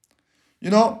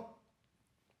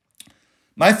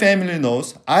 My family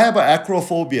knows I have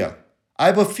acrophobia. I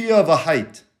have a fear of a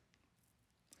height.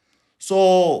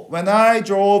 So when I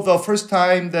drove the first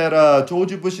time that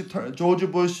George Bush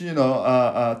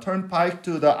turnpike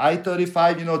to the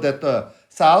I-35, that the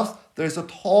south, there's a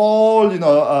tall,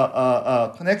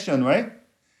 connection, right?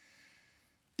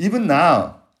 Even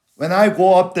now, when I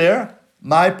go up there,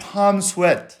 my palms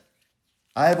sweat.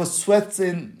 I have sweats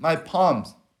in my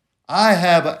palms. I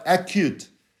have acute,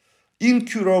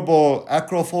 incurable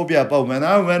acrophobia. But when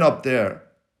I went up there,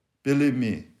 believe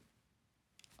me,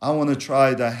 I want to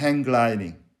try the hang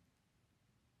gliding.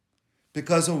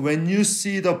 Because when you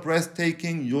see the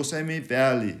breathtaking Yosemite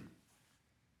Valley,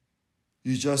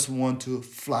 you just want to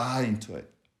fly into it.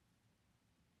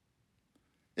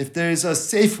 If there is a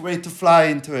safe way to fly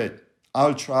into it,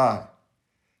 I'll try.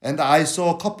 And I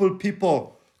saw a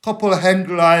couple hang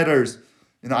gliders.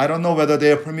 I don't know whether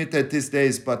they are permitted these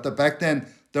days, but back then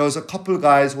there was a couple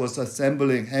guys was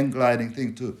assembling hang gliding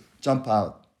thing to jump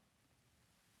out.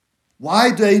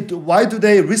 Why do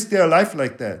they risk their life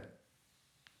like that?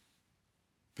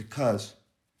 Because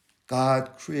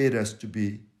God created us to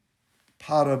be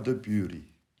part of the beauty.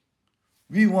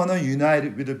 We want to unite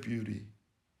it with the beauty.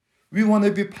 We want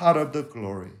to be part of the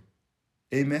glory.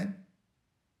 Amen?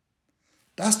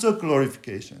 That's the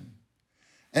glorification.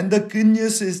 And the good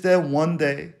news is that one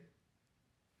day,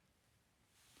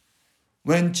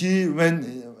 when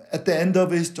at the end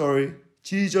of his story,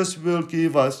 Jesus will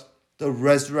give us the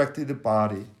resurrected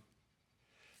body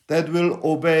that will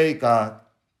obey God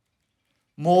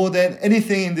more than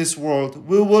anything in this world.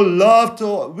 We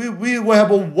will we will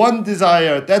have one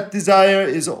desire. That desire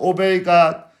is obey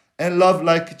God and love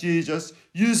like Jesus.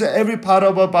 Use every part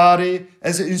of our body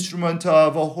as an instrument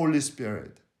of the Holy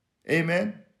Spirit.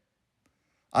 Amen?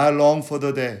 I long for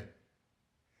the day.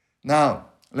 Now,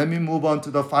 let me move on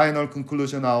to the final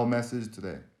conclusion of our message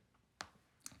today.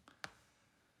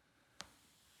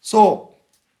 So,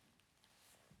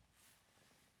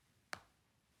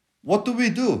 what do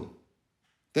we do?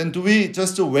 Then do we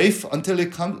just wait until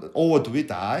it comes, or do we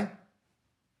die?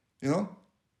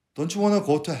 Don't you want to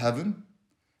go to heaven?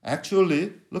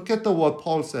 Actually, look at what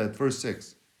Paul said, verse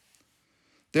 6.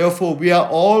 Therefore, we are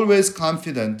always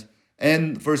confident,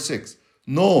 and verse 6,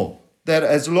 know that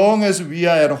as long as we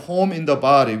are at home in the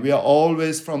body, we are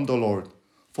always from the Lord.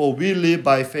 For we live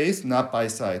by faith, not by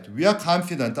sight. We are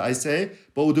confident, I say,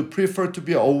 but would prefer to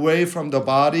be away from the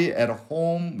body at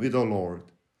home with the Lord.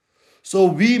 So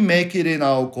we make it in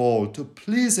our goal to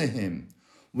please Him,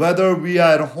 whether we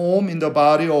are at home in the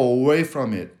body or away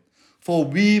from it. For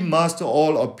we must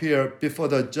all appear before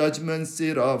the judgment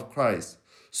seat of Christ,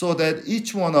 so that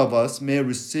each one of us may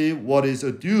receive what is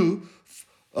due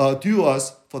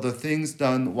us for the things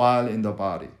done while in the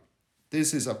body.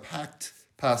 This is a packed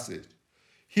passage.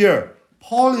 Here,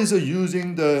 Paul is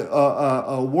using the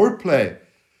wordplay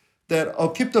that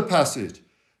keep the passage.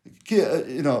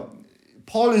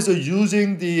 Paul is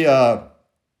using the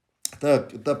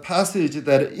passage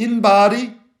that in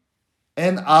body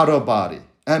and out of body.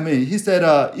 He said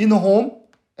in home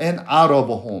and out of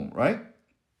home, right?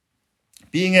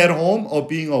 Being at home or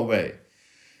being away.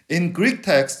 In Greek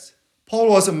text, Paul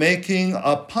was making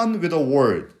a pun with a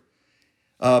word.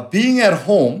 Being at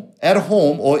home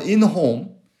or in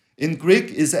home, in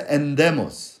Greek is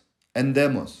endemos.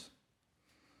 Endemos.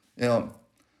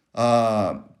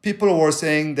 People were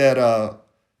saying that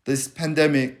this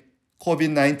pandemic,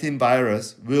 COVID-19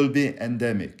 virus, will be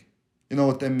endemic. You know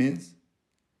what that means?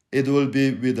 It will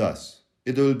be with us.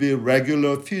 It will be a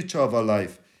regular feature of our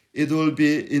life. It will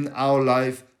be in our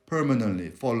life permanently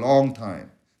for a long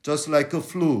time, just like a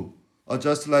flu or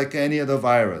just like any other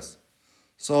virus.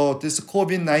 So this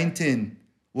COVID-19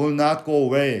 will not go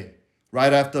away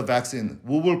right after vaccine.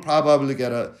 We will probably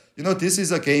get this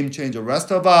is a game changer.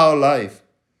 Rest of our life,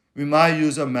 we might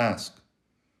use a mask.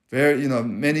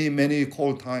 Many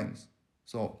cold times.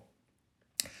 So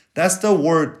that's the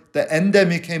word. The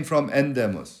endemic came from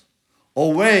endemos.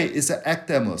 Away is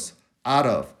ekdemos, out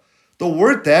of. The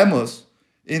word demos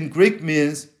in Greek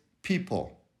means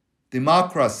people,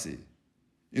 democracy.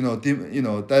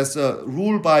 That's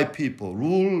rule by people,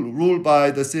 rule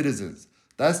by the citizens.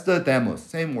 That's the demos,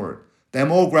 same word.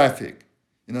 Demographic,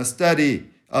 study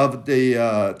of the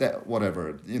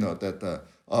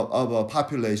of a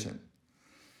population.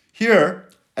 Here,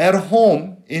 at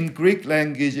home in Greek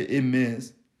language, it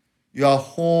means you are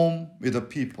home with the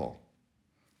people.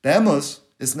 Demos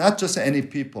is not just any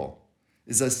people.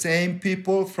 It's the same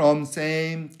people from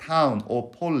same town or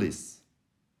polis.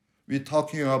 We're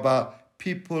talking about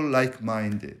people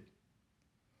like-minded.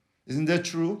 Isn't that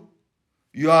true?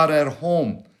 You are at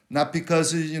home, not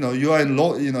because you are in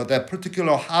that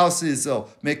particular house is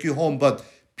make you home, but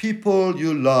people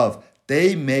you love,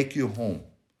 they make you home.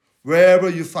 Wherever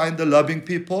you find the loving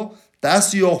people,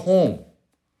 that's your home.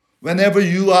 Whenever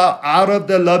you are out of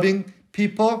the loving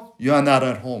people, you are not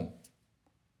at home.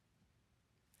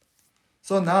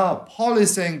 So now Paul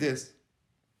is saying this.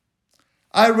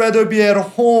 I'd rather be at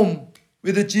home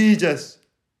with Jesus.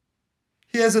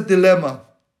 He has a dilemma.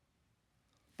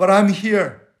 But I'm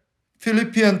here.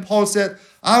 Philippians, Paul said,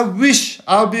 I wish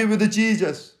I'll be with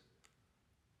Jesus.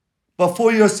 But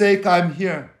for your sake, I'm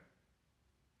here.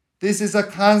 This is a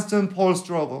constant Paul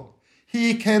struggle.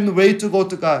 He can't wait to go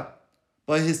to God.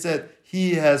 But he said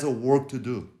he has a work to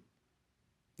do.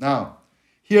 Now,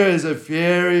 here is a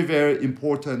very, very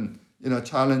important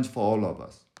challenge for all of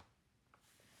us.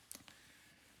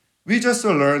 We just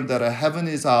learned that heaven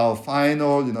is our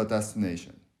final,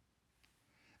 destination.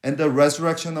 And the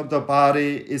resurrection of the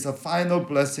body is a final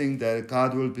blessing that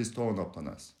God will bestow upon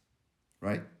us,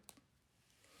 right?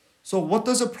 So what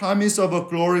does the promise of a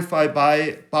glorified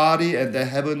body and the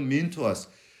heaven mean to us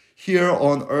here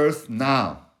on earth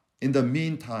now, in the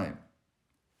meantime?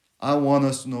 I want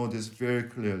us to know this very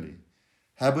clearly.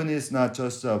 Heaven is not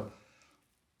just a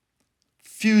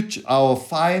future, our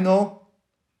final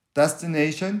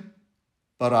destination,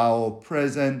 but our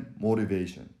present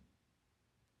motivation.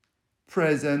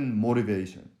 Present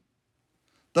motivation.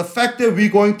 The fact that we're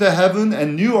going to heaven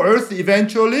and new earth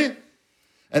eventually,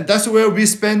 and that's where we're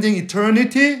spending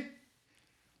eternity,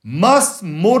 must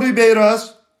motivate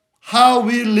us how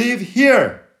we live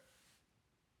here.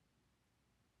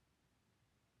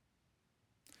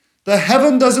 The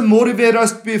heaven doesn't motivate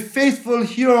us to be faithful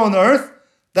here on earth.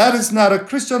 That is not a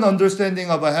Christian understanding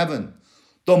of a heaven.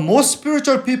 The most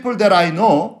spiritual people that I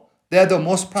know, they're the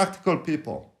most practical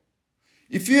people.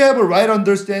 If you have a right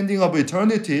understanding of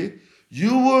eternity,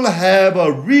 you will have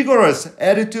a rigorous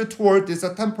attitude toward this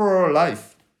temporal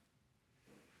life.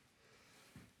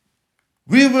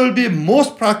 We will be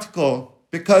most practical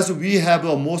because we have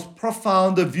a most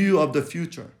profound view of the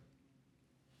future.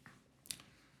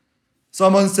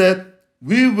 Someone said,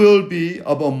 we will be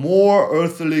of a more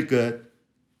earthly good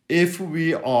if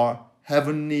we are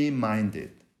heavenly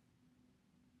minded.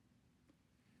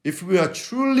 If we are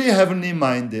truly heavenly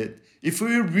minded, if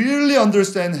we really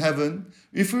understand heaven,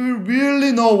 if we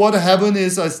really know what heaven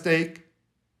is at stake,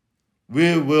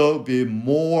 we will be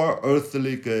more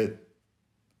earthly good.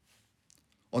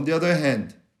 On the other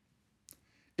hand,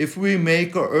 if we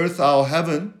make earth our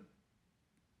heaven,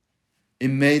 it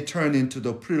may turn into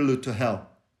the prelude to hell.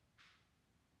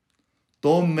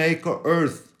 Don't make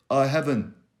earth a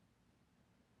heaven.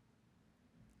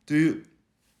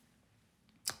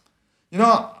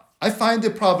 I find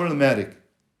it problematic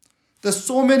that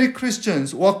so many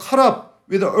Christians were caught up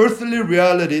with the earthly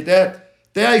reality that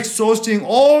they are exhausting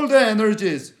all their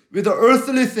energies with the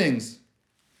earthly things.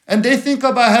 And they think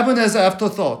about heaven as an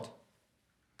afterthought.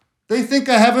 They think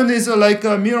heaven is like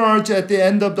a mirage at the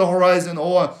end of the horizon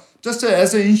or just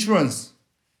as an insurance.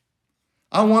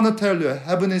 I want to tell you,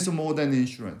 heaven is more than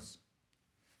insurance.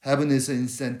 Heaven is an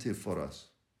incentive for us.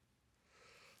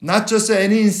 Not just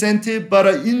any incentive, but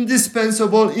an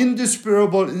indispensable,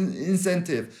 indisputable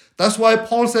incentive. That's why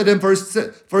Paul said in verse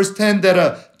 10 that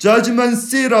a judgment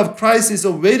seat of Christ is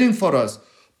waiting for us.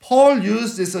 Paul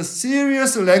used this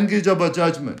serious language of a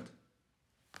judgment.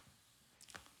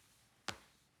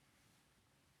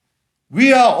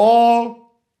 We are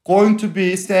all going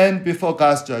to stand before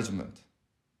God's judgment.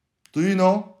 Do you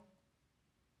know?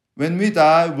 When we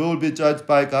die, we will be judged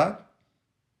by God.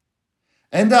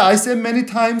 And I said many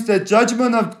times that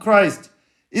judgment of Christ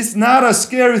is not a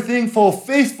scary thing for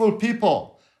faithful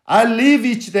people. I live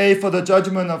each day for the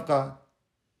judgment of God.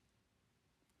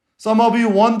 Some of you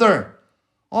wonder,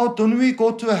 don't we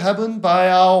go to heaven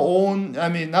by our own,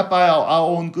 not by our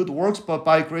own good works, but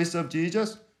by grace of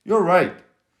Jesus? You're right.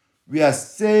 We are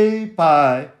saved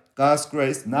by God's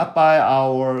grace, not by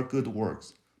our good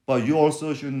works. But you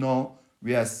also should know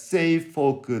we are saved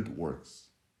for good works.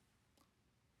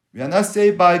 We are not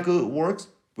saved by good works,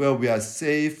 but we are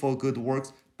saved for good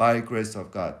works by grace of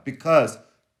God. Because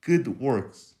good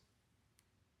works,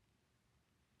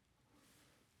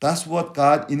 that's what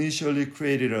God initially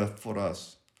created for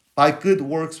us. By good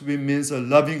works, we mean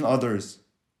loving others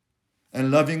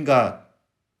and loving God.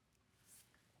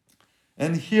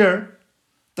 And here,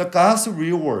 the God's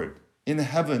reward in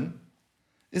heaven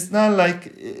is not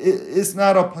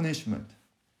a punishment.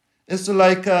 It's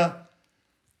like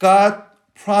God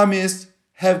promised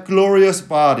have glorious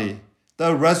body,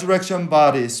 the resurrection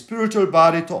body, spiritual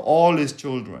body to all his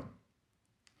children.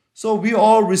 So we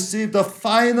all receive the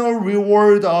final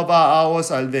reward of our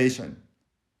salvation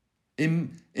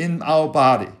in our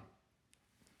body.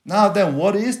 Now then,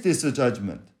 what is this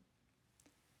judgment?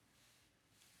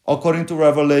 According to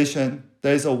Revelation,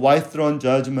 there is a white throne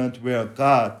judgment where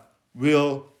God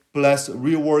will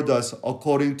reward us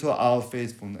according to our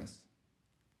faithfulness.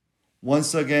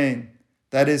 Once again,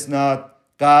 that is not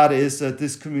God is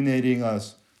discriminating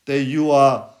us. That you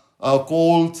are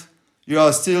gold, you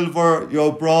are silver,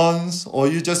 you're bronze, or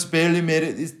you just barely made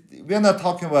it. We're not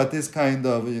talking about this kind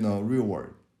of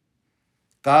reward.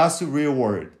 God's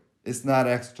reward is not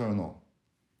external;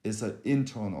 it's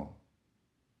internal.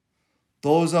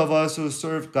 Those of us who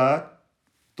serve God,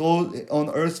 those on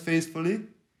earth faithfully,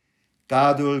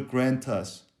 God will grant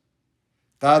us.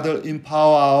 God will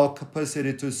empower our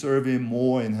capacity to serve Him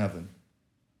more in heaven.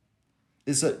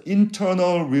 is an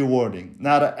internal rewarding,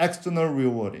 not an external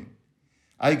rewarding.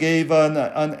 I gave an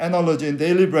analogy in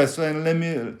Daily Bread,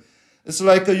 so it's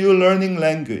like you learning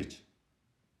language.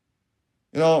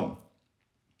 You know,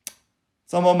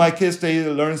 some of my kids, they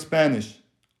learn Spanish.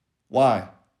 Why?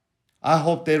 I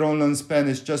hope they don't learn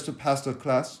Spanish just to pass the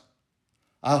class.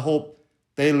 I hope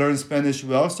they learn Spanish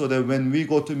well so that when we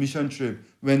go to mission trip,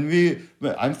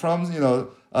 I'm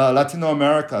from, Latin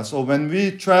America, so when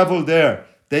we travel there,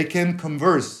 they can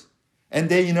converse and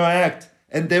they interact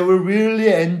and they will really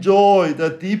enjoy the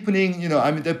deepening,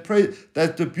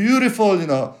 that's the beautiful,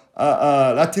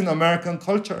 Latin American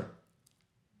culture.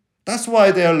 That's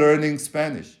why they are learning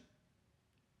Spanish.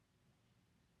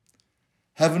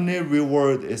 Heavenly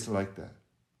reward is like that.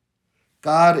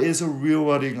 God is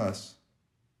rewarding us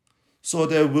so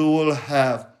that we will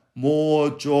have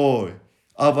more joy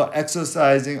of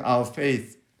exercising our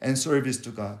faith and service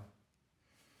to God.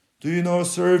 Do you know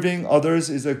serving others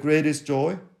is the greatest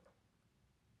joy?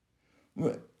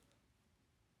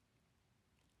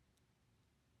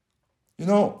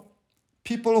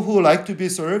 People who like to be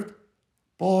served,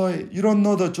 boy, you don't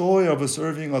know the joy of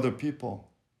serving other people.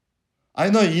 I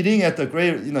know eating at the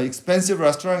great, expensive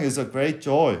restaurant is a great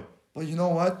joy. But you know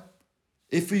what?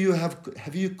 If you have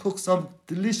you cooked some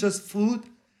delicious food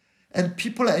and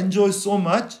people enjoy so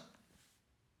much,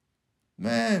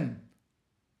 man,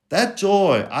 that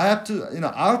joy,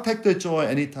 I'll take the joy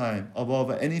anytime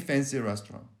above any fancy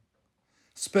restaurant.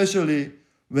 Especially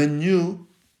when you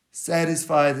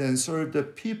satisfy and serve the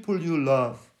people you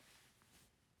love.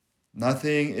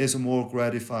 Nothing is more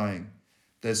gratifying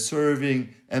than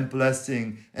serving and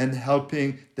blessing and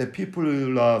helping the people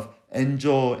you love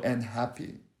enjoy and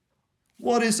happy.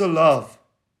 What is a love?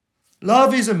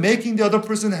 Love is making the other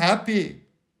person happy.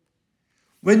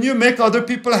 When you make other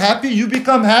people happy, you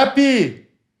become happy.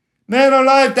 Man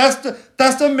alive, that's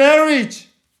the marriage.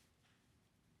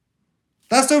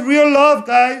 That's the real love,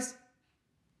 guys.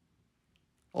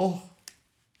 Oh.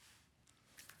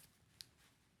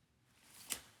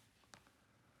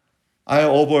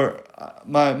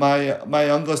 My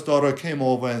youngest daughter came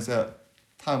over and said,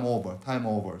 time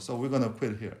over. So we're going to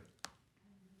quit here.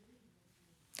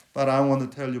 But I want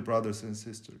to tell you, brothers and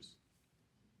sisters,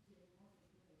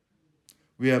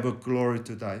 we have a glory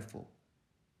to die for.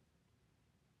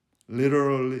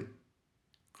 Literally,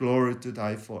 glory to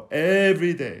die for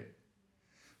every day.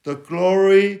 The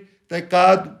glory that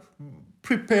God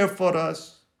prepared for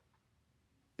us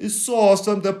is so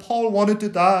awesome that Paul wanted to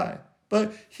die.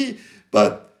 But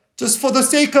just for the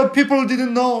sake of people who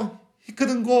didn't know, he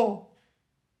couldn't go.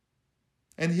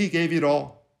 And he gave it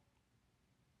all.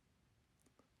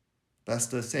 That's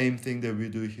the same thing that we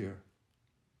do here.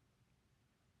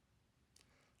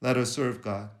 Let us serve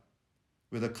God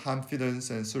with a confidence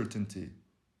and certainty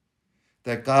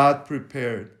that God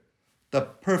prepared the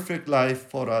perfect life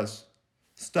for us,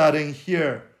 starting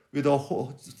here with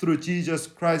through Jesus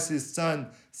Christ, His Son,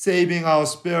 saving our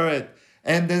spirit,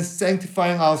 and then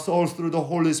sanctifying our souls through the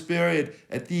Holy Spirit.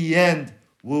 At the end,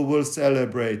 we will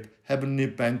celebrate heavenly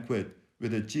banquet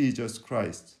with Jesus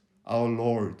Christ, our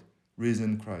Lord,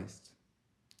 risen Christ.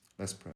 Let's pray.